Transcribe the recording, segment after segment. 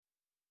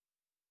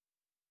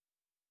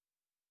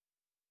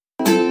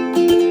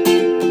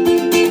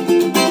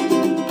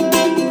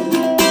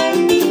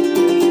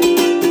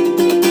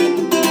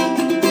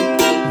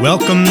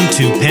Welcome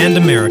to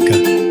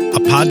Pandamerica, a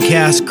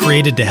podcast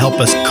created to help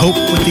us cope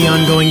with the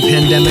ongoing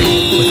pandemic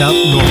without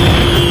normal.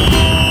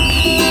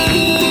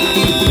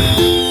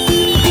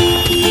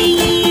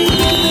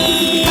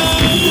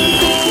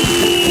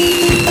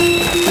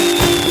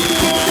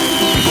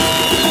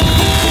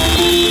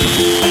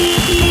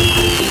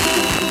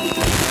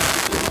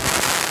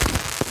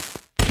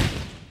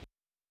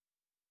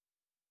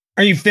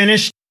 Are you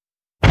finished?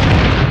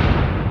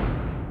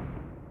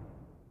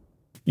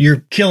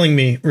 You're killing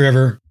me,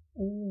 River.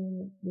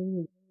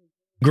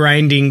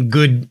 Grinding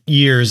good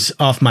years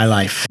off my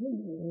life.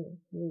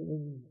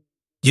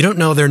 You don't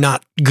know they're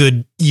not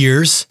good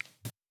years.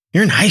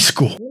 You're in high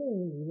school.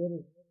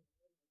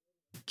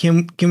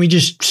 Can we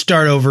just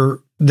start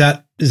over?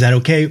 Is that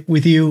okay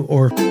with you?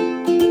 Or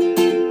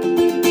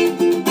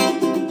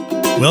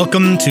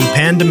welcome to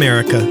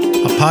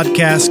Pandamerica, a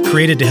podcast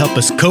created to help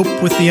us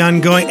cope with the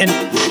ongoing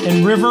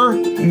and River,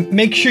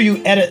 make sure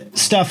you edit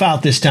stuff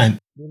out this time.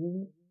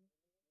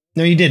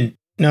 No, you didn't.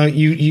 No,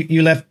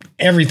 you left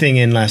everything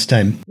in last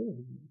time.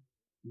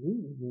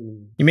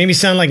 You made me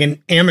sound like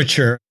an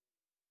amateur.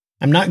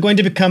 I'm not going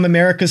to become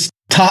America's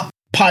top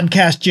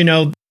podcast,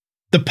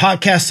 the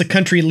podcast the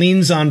country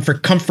leans on for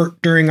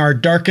comfort during our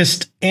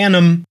darkest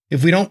annum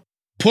if we don't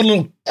put a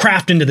little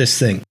craft into this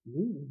thing.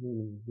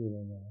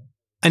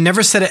 I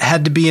never said it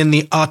had to be in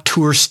the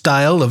auteur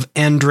style of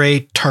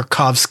Andrei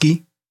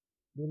Tarkovsky.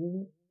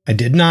 I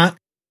did not.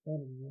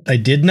 I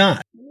did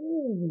not.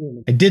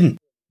 I didn't.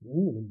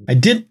 I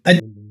did.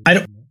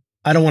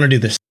 I don't want to do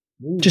this.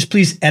 Just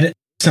please edit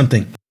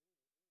something.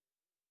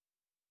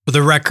 For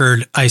the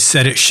record, I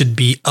said it should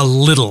be a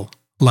little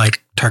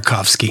like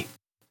Tarkovsky,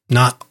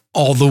 not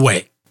all the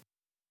way.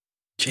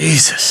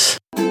 Jesus.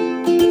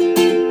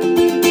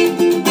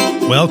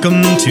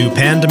 Welcome to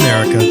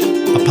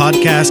Pandamerica, a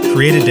podcast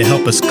created to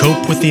help us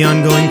cope with the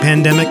ongoing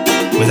pandemic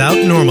without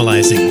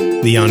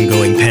normalizing the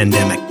ongoing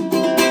pandemic.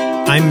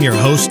 I'm your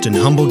host and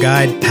humble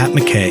guide, Pat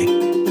McKay.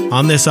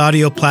 On this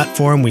audio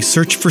platform, we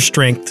search for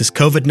strength as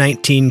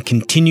COVID-19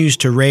 continues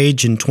to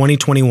rage in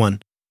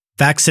 2021.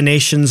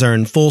 Vaccinations are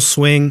in full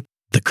swing,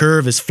 the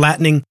curve is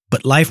flattening,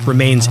 but life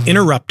remains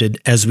interrupted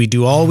as we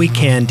do all we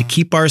can to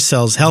keep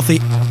ourselves healthy.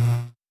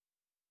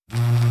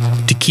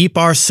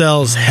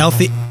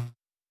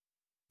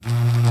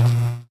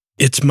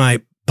 It's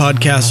my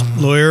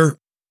podcast lawyer.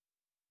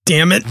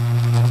 Damn it.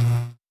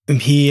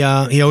 He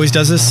always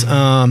does this.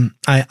 I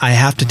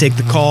have to take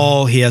the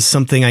call. He has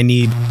something I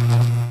need.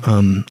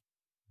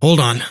 Hold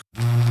on.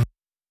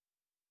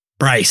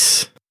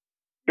 Bryce.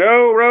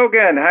 Joe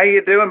Rogan, how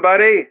you doing,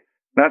 buddy?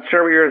 Not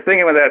sure what you were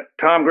thinking with that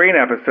Tom Green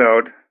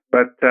episode,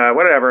 but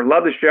whatever.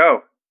 Love the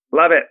show.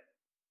 Love it.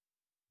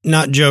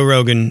 Not Joe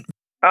Rogan.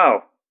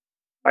 Oh,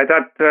 I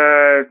thought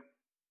I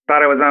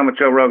was on with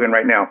Joe Rogan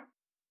right now.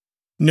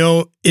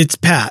 No, it's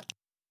Pat.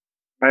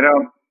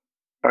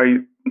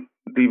 Do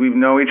we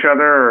know each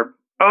other? Or,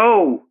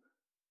 oh,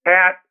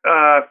 Pat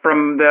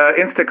from the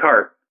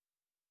Instacart.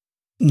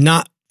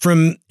 Not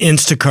from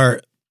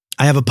Instacart.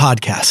 I have a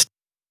podcast.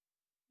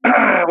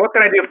 What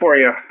can I do for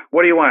you?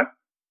 What do you want?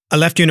 I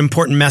left you an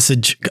important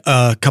message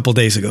a couple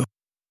days ago.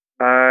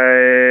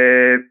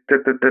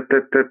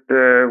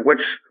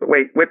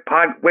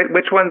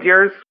 Which one's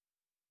yours?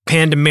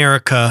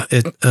 Pandamerica,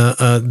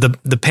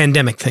 the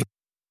pandemic thing.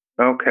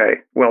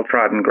 Okay,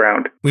 well-trodden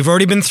ground. We've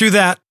already been through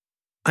that.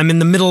 I'm in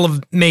the middle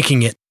of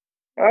making it.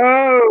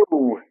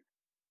 Oh,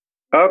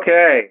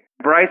 okay.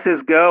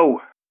 Bryce's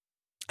go.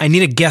 I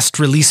need a guest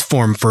release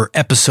form for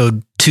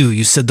episode 2.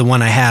 You said the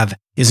one I have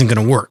isn't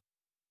going to work.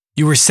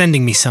 You were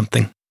sending me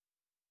something.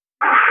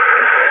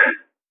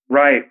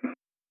 Right.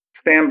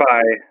 Stand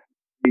by.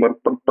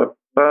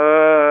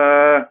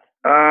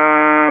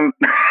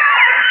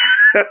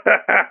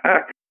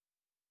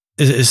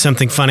 Is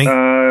something funny? All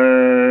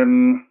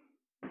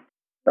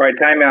right,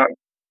 time out.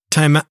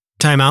 Time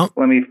out?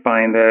 Let me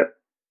find it,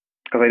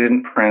 because I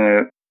didn't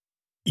print it.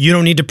 You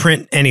don't need to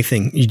print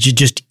anything. You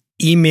just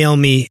email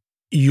me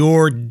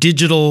your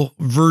digital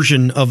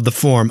version of the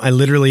form. I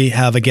literally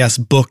have a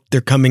guest booked.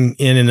 They're coming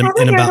in about...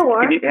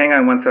 Hang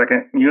on 1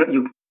 second.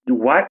 You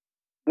what?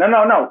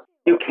 No.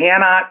 You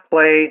cannot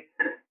play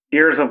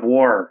Gears of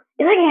War.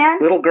 Yes, I can.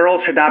 Little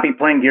girls should not be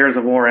playing Gears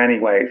of War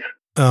anyways.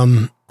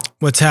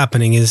 What's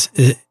happening? Is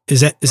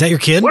that your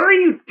kid? What are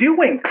you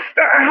doing?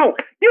 Ow!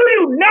 You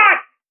do not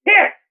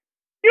hit!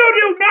 You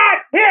do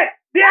not hit!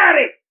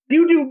 Daddy!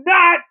 You do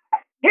not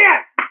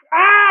hit!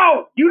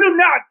 Ow! You do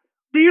not!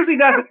 She usually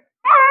doesn't.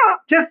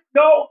 Just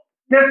go.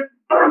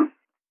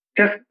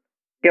 Just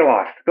get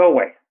lost. Go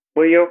away.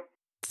 Will you?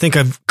 I think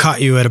I've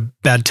caught you at a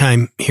bad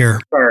time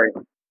here. Sorry.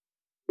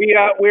 We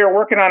are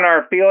working on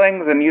our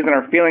feelings and using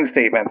our feeling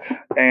statements.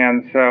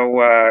 And so,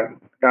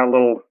 got a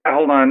little...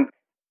 Hold on.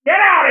 Get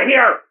out of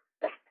here!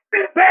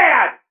 It's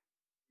bad!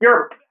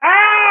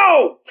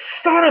 Ow!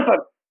 Son of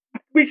a...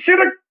 We should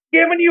have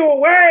given you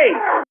away!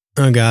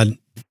 Oh, God.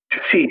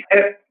 She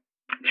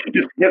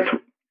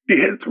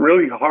hits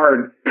really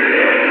hard.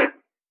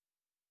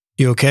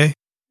 You okay?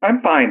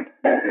 I'm fine.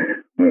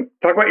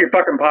 Talk about your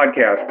fucking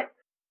podcast.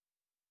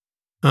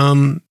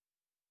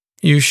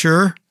 You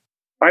sure?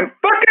 I'm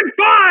fucking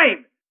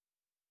fine!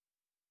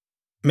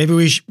 Maybe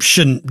we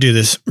shouldn't do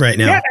this right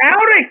now. Get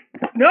out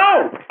of...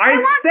 No! I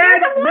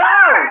said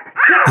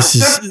no! This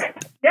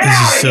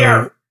is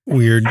so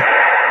weird.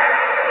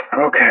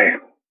 Okay.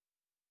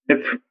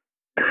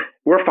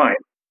 We're fine.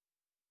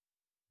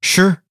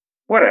 Sure.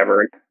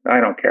 Whatever. I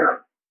don't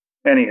care.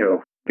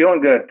 Anywho,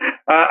 feeling good.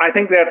 I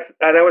think that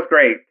was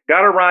great.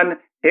 Gotta run.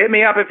 Hit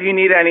me up if you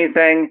need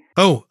anything.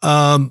 Oh,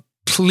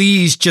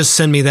 please just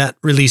send me that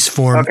release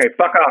form. Okay,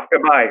 fuck off.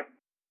 Goodbye.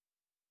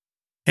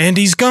 And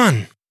he's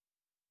gone.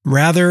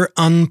 Rather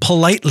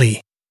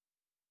unpolitely.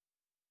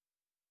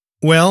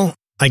 Well,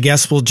 I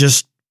guess we'll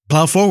just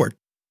plow forward.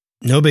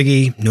 No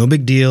biggie, no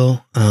big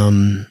deal.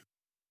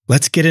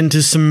 Let's get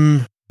into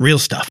some real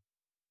stuff.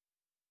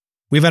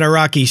 We've had a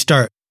rocky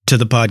start to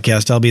the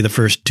podcast. I'll be the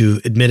first to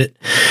admit it.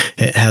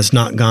 It has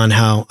not gone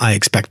how I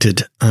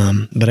expected.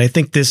 But I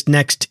think this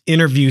next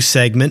interview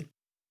segment,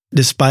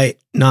 despite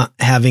not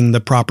having the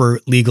proper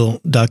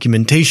legal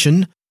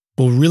documentation,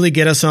 will really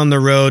get us on the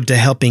road to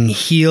helping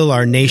heal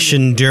our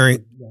nation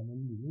during...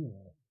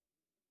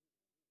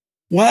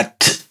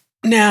 What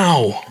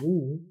now?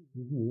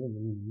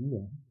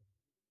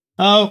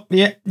 Oh,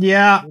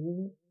 yeah.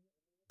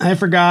 I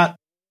forgot.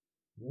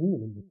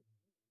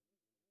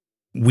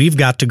 We've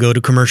got to go to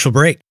commercial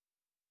break.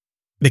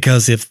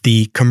 Because if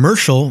the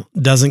commercial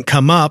doesn't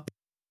come up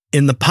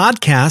in the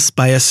podcast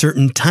by a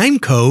certain time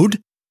code,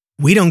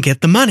 we don't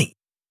get the money.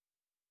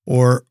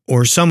 Or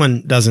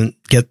someone doesn't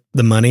get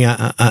the money.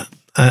 I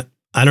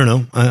don't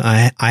know.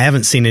 I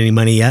haven't seen any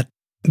money yet,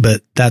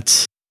 but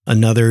that's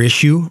another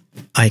issue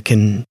I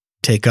can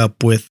take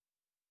up with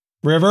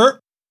River.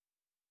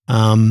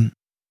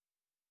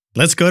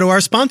 Let's go to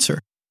our sponsor.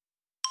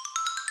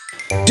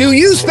 Do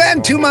you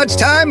spend too much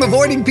time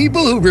avoiding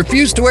people who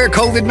refuse to wear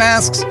COVID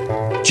masks?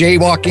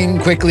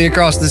 Jaywalking quickly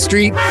across the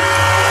street?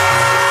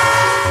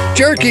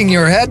 Jerking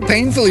your head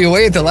painfully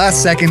away at the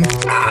last second?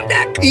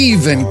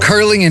 Even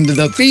curling into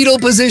the fetal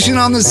position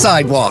on the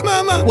sidewalk?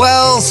 Mama.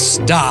 Well,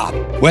 stop.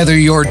 Whether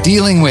you're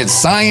dealing with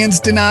science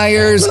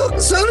deniers, Look,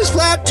 the soda's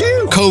flat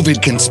too.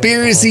 COVID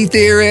conspiracy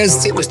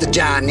theorists, It was the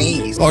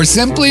Chinese. or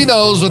simply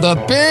those with a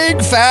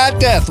big fat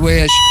death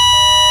wish,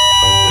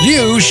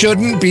 you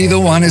shouldn't be the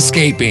one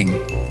escaping.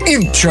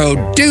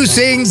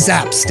 Introducing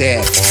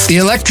Zapstick, the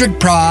electric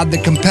prod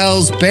that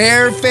compels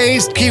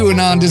bare-faced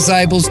QAnon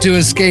disciples to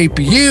escape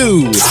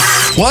you.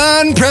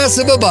 One press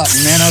of a button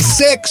and a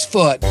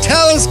 6-foot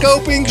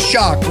telescoping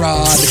shock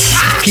rod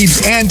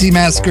keeps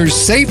anti-maskers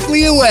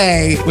safely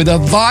away with a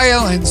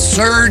violent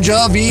surge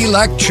of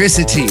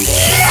electricity.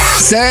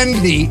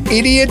 Send the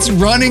idiots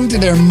running to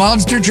their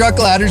monster truck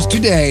ladders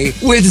today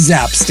with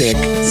Zapstick.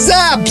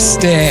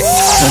 Zapstick!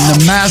 When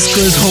the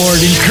maskless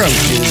horde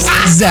encroaches,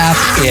 zap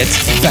it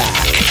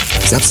back.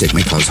 Zapstick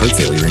may cause heart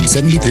failure in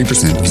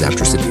 73% of Zapped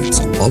recipients.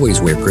 Always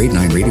wear grade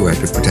 9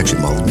 radioactive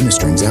protection while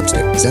administering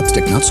Zapstick.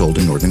 Zapstick not sold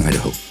in northern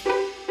Idaho.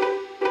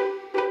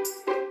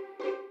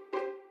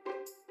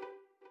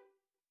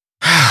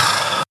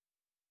 I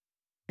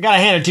gotta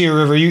hand it to you,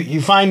 River.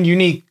 You find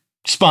unique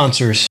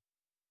sponsors.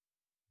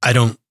 I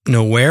don't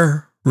know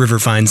where River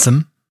finds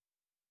them.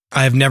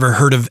 I have never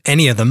heard of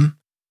any of them,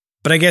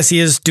 but I guess he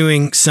is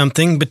doing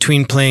something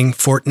between playing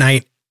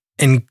Fortnite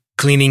and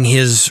cleaning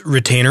his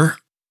retainer.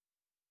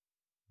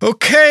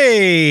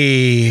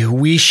 Okay,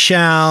 we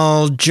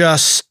shall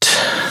just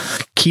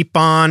keep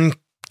on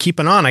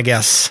keeping on, I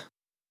guess.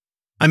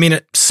 I mean,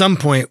 at some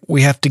point,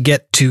 we have to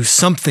get to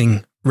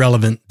something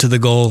relevant to the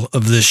goal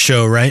of this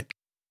show, right?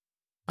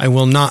 I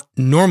will not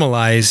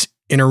normalize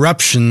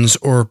interruptions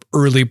or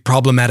early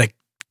problematic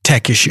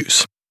tech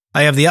issues.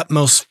 I have the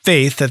utmost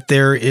faith that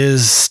there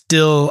is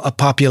still a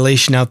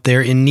population out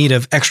there in need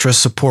of extra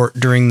support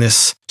during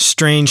this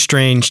strange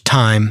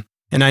time.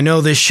 And I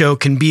know this show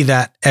can be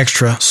that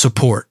extra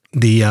support,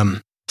 the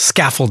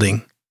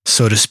scaffolding,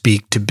 so to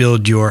speak, to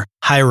build your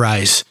high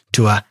rise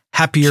to a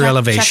happier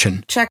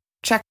elevation. Check.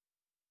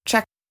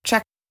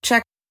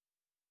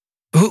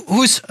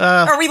 Who's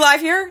Are we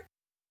live here?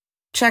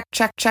 Check.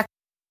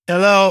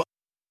 hello?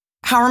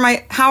 How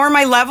are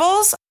my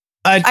levels?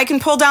 I I can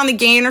pull down the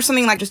gain or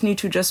something. I just need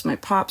to adjust my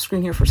pop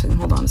screen here for a second.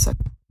 Hold on a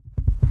second.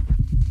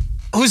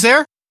 Who's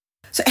there?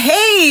 So,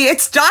 hey,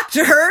 it's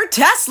Dr.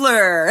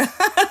 Tesler.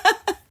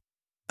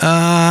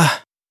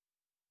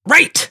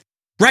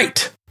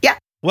 Right. Yeah.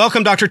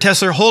 Welcome, Dr.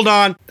 Tesler. Hold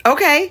on.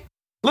 Okay.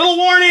 Little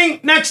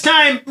warning next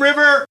time,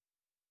 River.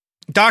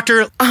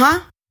 Doctor, Uh-huh.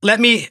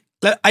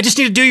 I just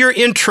need to do your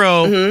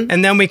intro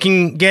and then we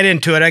can get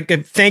into it. I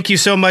could thank you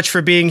so much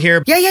for being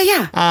here.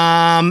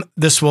 Yeah.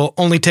 This will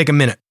only take a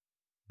minute.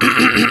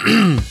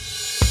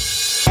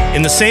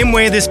 In the same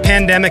way this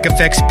pandemic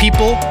affects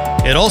people,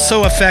 it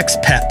also affects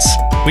pets.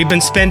 We've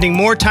been spending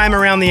more time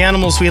around the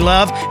animals we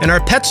love, and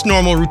our pets'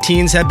 normal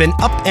routines have been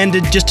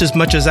upended just as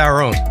much as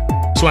our own.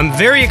 So I'm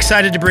very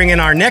excited to bring in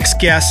our next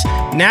guest,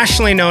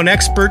 nationally known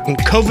expert in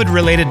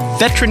COVID-related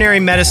veterinary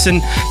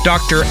medicine,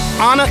 Dr.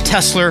 Anna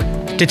Tesler,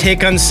 to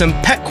take on some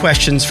pet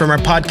questions from our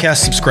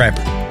podcast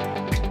subscriber.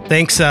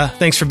 Thanks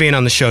for being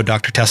on the show,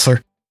 Dr.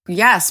 Tesler.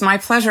 Yes, my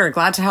pleasure.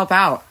 Glad to help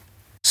out.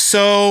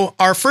 So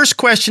our first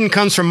question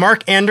comes from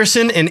Mark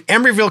Anderson in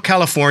Emeryville,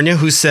 California,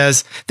 who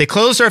says, they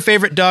closed our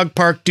favorite dog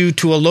park due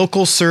to a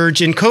local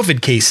surge in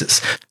COVID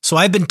cases. So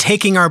I've been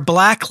taking our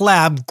black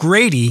lab,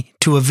 Grady,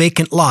 to a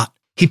vacant lot.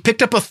 He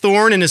picked up a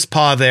thorn in his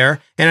paw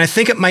there, and I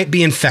think it might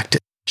be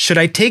infected. Should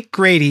I take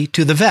Grady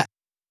to the vet?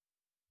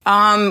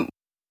 Wow.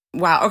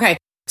 Okay.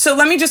 So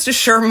let me just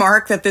assure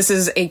Mark that this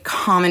is a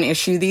common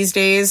issue these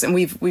days, and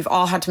we've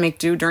all had to make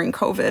do during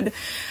COVID.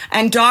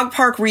 And dog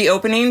park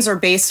reopenings are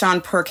based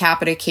on per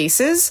capita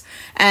cases,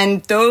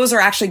 and those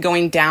are actually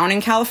going down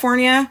in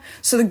California.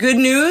 So the good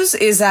news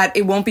is that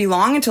it won't be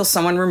long until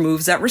someone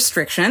removes that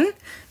restriction.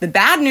 The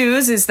bad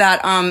news is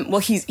that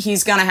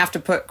he's gonna have to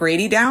put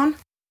Grady down.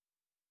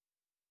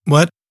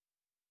 What?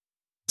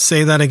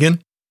 Say that again?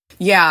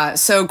 Yeah,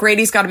 so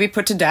Grady's got to be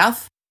put to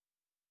death.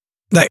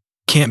 That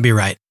can't be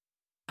right.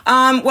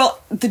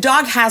 Well, the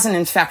dog has an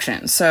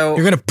infection, so...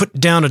 You're going to put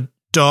down a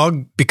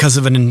dog because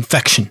of an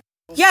infection?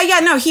 Yeah,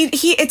 no,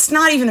 it's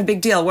not even a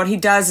big deal. What he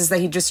does is that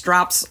he just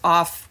drops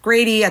off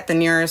Grady at the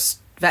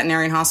nearest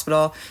veterinarian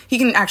hospital. He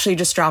can actually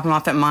just drop him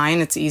off at mine.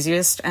 It's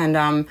easiest.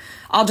 And,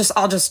 I'll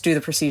just do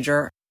the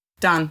procedure.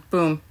 Done.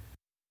 Boom.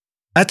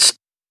 That's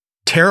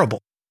terrible.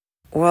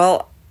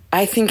 Well,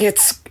 I think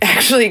it's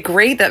actually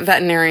great that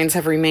veterinarians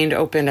have remained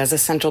open as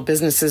essential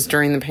businesses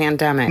during the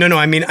pandemic. No,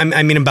 I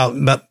mean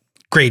about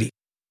Grady.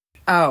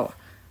 Oh,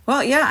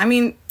 well, yeah, I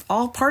mean,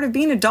 all part of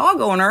being a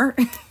dog owner,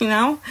 you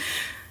know?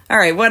 All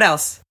right, what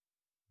else?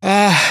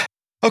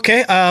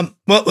 Okay.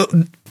 Well,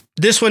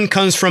 this one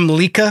comes from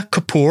Lika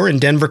Kapoor in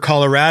Denver,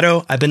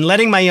 Colorado. I've been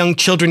letting my young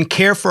children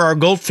care for our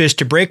goldfish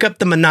to break up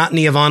the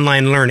monotony of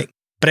online learning,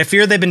 but I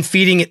fear they've been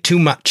feeding it too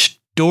much.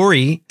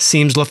 Dory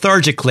seems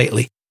lethargic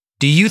lately.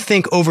 Do you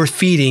think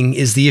overfeeding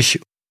is the issue?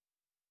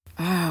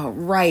 Oh,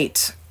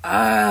 right.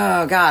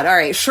 Oh, God. All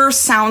right. Sure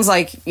sounds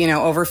like,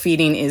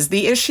 overfeeding is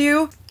the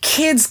issue.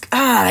 Kids,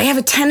 they have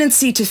a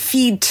tendency to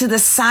feed to the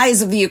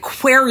size of the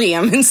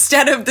aquarium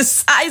instead of the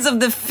size of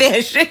the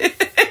fish.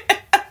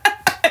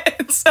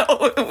 It's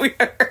so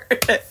weird.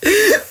 But,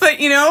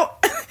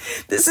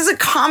 this is a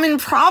common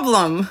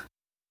problem.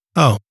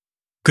 Oh,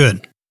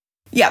 good.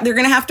 Yeah, they're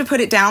going to have to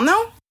put it down,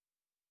 though?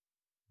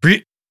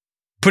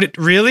 Put it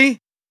really?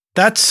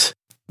 That's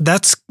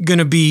going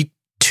to be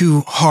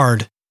too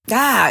hard.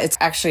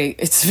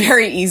 It's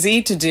very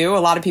easy to do. A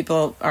lot of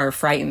people are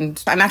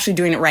frightened. I'm actually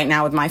doing it right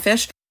now with my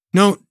fish.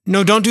 No,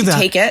 don't do that.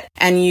 You take it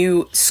and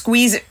you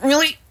squeeze it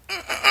really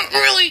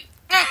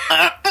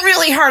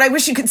hard. I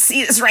wish you could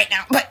see this right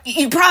now, but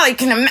you probably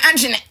can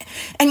imagine it.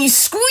 And you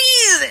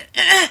squeeze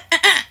it.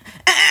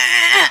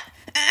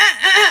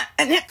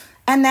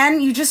 And then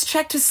you just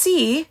check to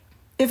see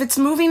if it's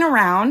moving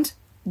around.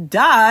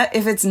 Duh.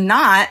 If it's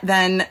not,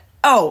 then,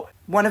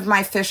 one of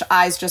my fish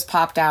eyes just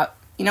popped out.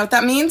 You know what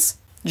that means?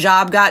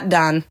 Job got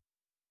done.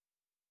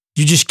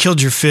 You just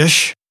killed your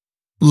fish?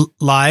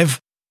 Live?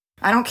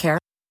 I don't care.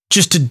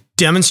 Just to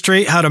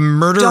demonstrate how to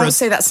murder Don't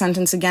say that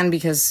sentence again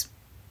because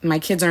my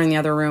kids are in the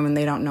other room and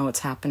they don't know what's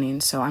happening.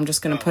 So I'm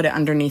just going to put it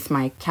underneath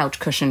my couch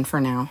cushion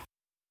for now.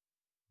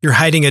 You're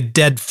hiding a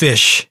dead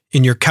fish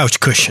in your couch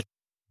cushion.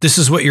 This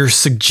is what you're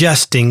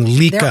suggesting,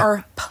 Lika. There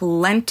are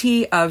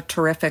plenty of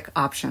terrific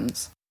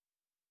options.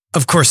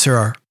 Of course there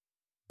are.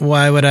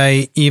 Why would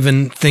I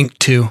even think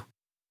to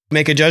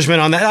make a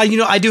judgment on that?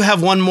 I do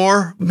have one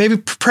more,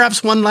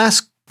 perhaps one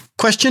last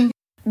question.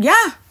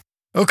 Yeah.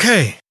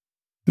 Okay.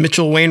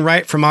 Mitchell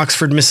Wainwright from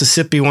Oxford,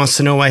 Mississippi wants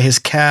to know why his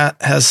cat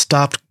has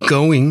stopped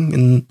going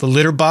in the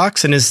litter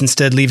box and is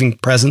instead leaving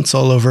presents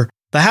all over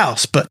the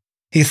house. But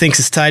he thinks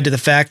it's tied to the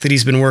fact that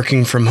he's been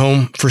working from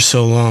home for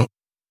so long.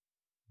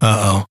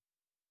 Uh-oh.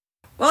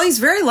 Well, he's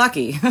very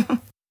lucky.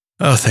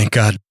 Oh, thank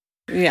God.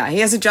 Yeah, he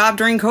has a job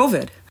during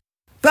COVID.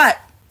 But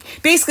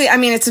basically,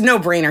 it's a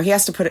no-brainer. He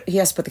has to put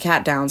the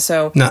cat down.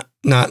 So not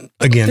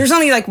again. There's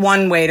only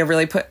one way to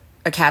really put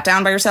a cat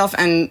down by yourself,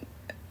 and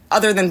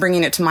other than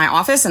bringing it to my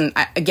office. And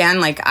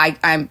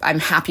I'm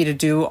happy to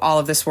do all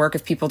of this work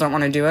if people don't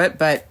want to do it.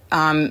 But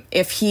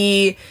if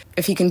he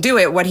can do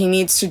it, what he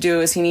needs to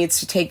do is he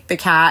needs to take the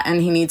cat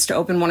and he needs to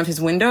open one of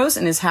his windows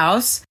in his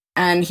house,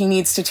 and he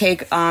needs to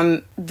take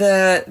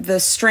the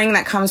string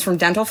that comes from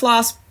dental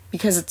floss,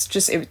 because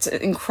it's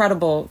an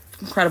incredible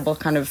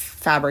kind of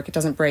fabric. It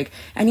doesn't break.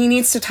 And he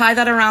needs to tie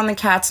that around the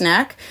cat's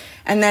neck.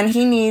 And then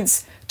he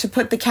needs to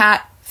put the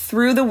cat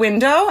through the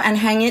window and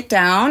hang it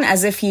down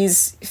as if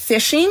he's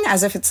fishing,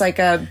 as if it's like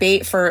a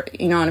bait for,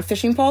 on a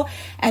fishing pole.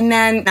 And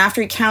then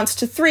after he counts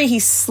to 3, he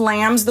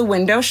slams the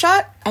window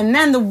shut. And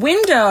then the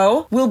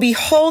window will be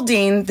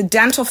holding the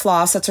dental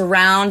floss that's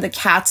around the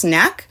cat's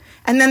neck.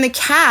 And then the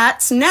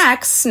cat's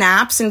neck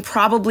snaps in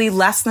probably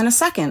less than a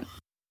second.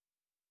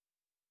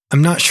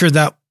 I'm not sure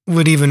that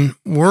would even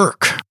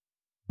work,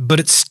 but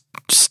it's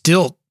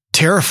still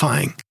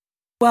terrifying.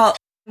 Well,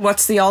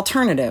 what's the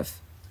alternative?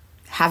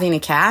 Having a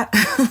cat?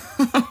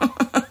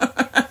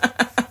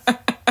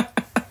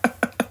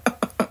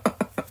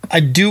 I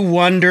do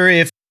wonder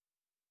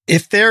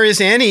if there is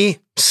any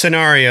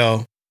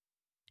scenario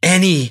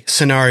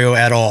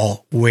at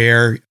all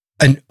where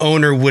an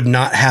owner would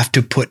not have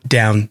to put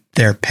down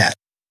their pet.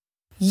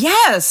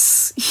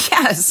 Yes.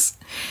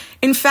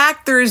 In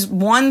fact, there's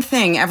one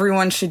thing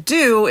everyone should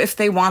do if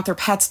they want their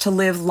pets to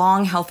live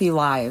long, healthy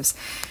lives.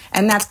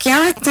 And that's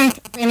can't think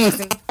of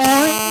anything.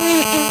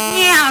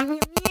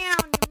 And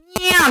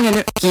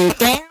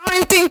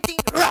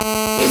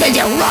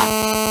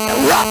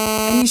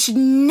you should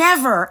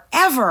never,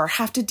 ever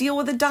have to deal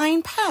with a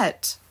dying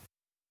pet.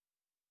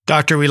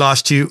 Doctor, we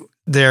lost you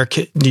there.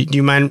 Do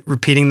you mind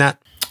repeating that?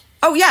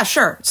 Oh, yeah,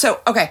 sure. So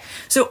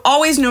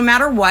always, no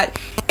matter what,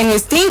 and you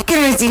think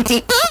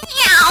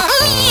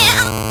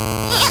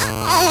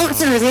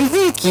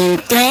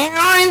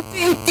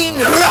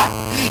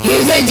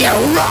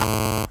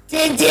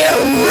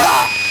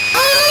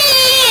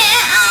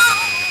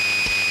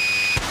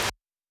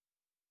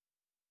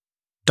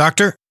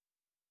Doctor?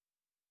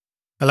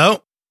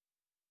 Hello?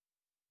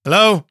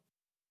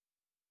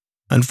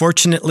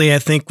 Unfortunately, I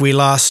think we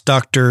lost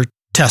Dr.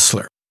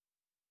 Tesler.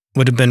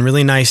 Would have been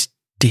really nice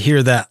to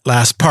hear that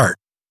last part,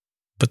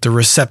 but the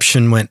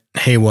reception went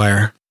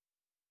haywire.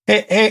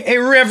 Hey,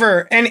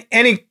 River,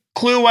 any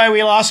clue why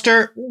we lost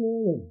her?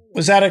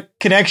 Was that a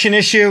connection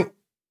issue?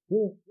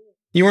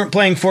 You weren't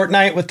playing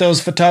Fortnite with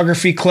those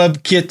photography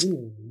club kids?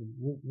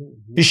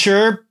 You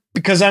sure?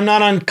 Because I'm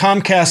not on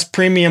Comcast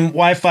premium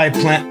Wi-Fi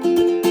plan.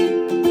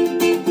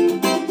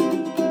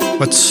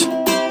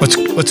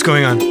 What's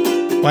going on?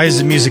 Why is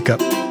the music up?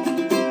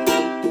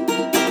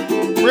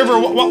 River,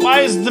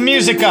 why is the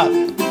music up?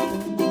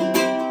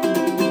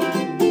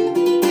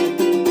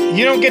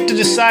 You don't get to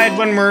decide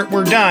when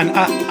we're done.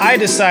 I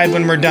decide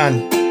when we're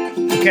done.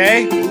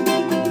 Okay?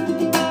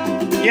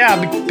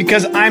 Yeah,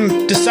 because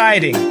I'm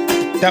deciding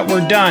that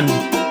we're done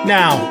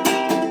now.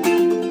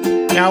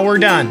 Now we're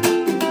done.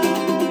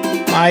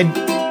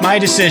 My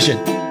decision.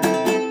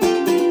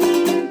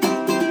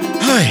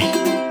 Hi.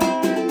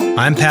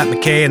 I'm Pat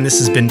McKay, and this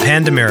has been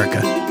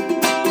Pandamerica,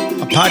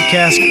 a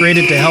podcast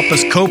created to help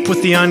us cope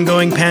with the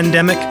ongoing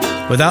pandemic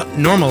without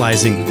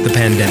normalizing the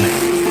pandemic.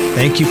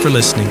 Thank you for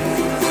listening.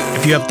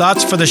 If you have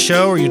thoughts for the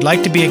show or you'd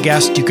like to be a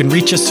guest, you can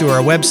reach us through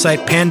our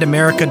website,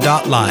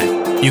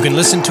 pandamerica.live. You can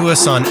listen to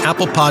us on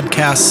Apple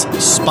Podcasts,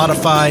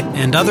 Spotify,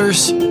 and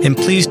others. And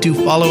please do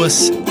follow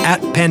us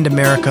at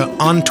Pandamerica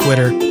on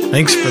Twitter.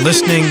 Thanks for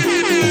listening.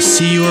 We'll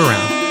see you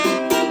around.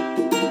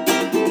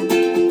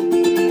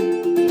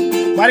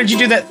 Why did you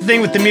do that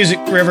thing with the music,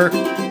 River?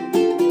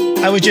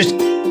 I was just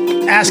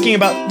asking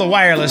about the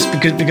wireless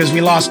because we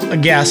lost a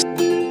guest.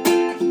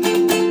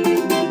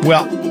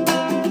 Well,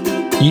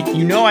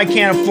 you know I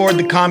can't afford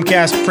the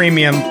Comcast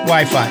premium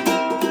Wi-Fi.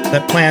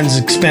 That plan's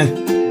expensive.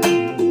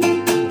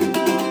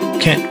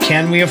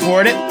 Can we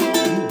afford it?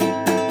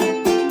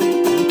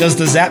 Does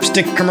the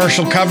Zapstick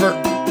commercial cover?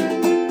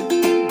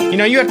 You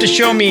know, you have to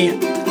show me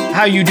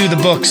how you do the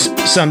books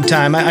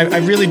sometime. I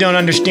really don't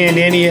understand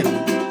any of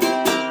it.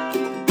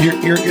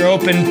 You're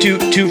open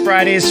two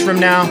Fridays from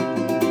now?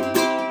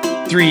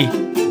 3.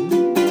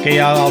 Okay,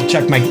 I'll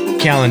check my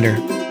calendar.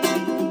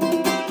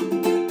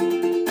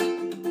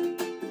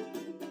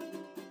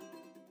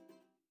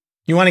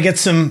 You want to get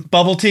some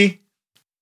bubble tea?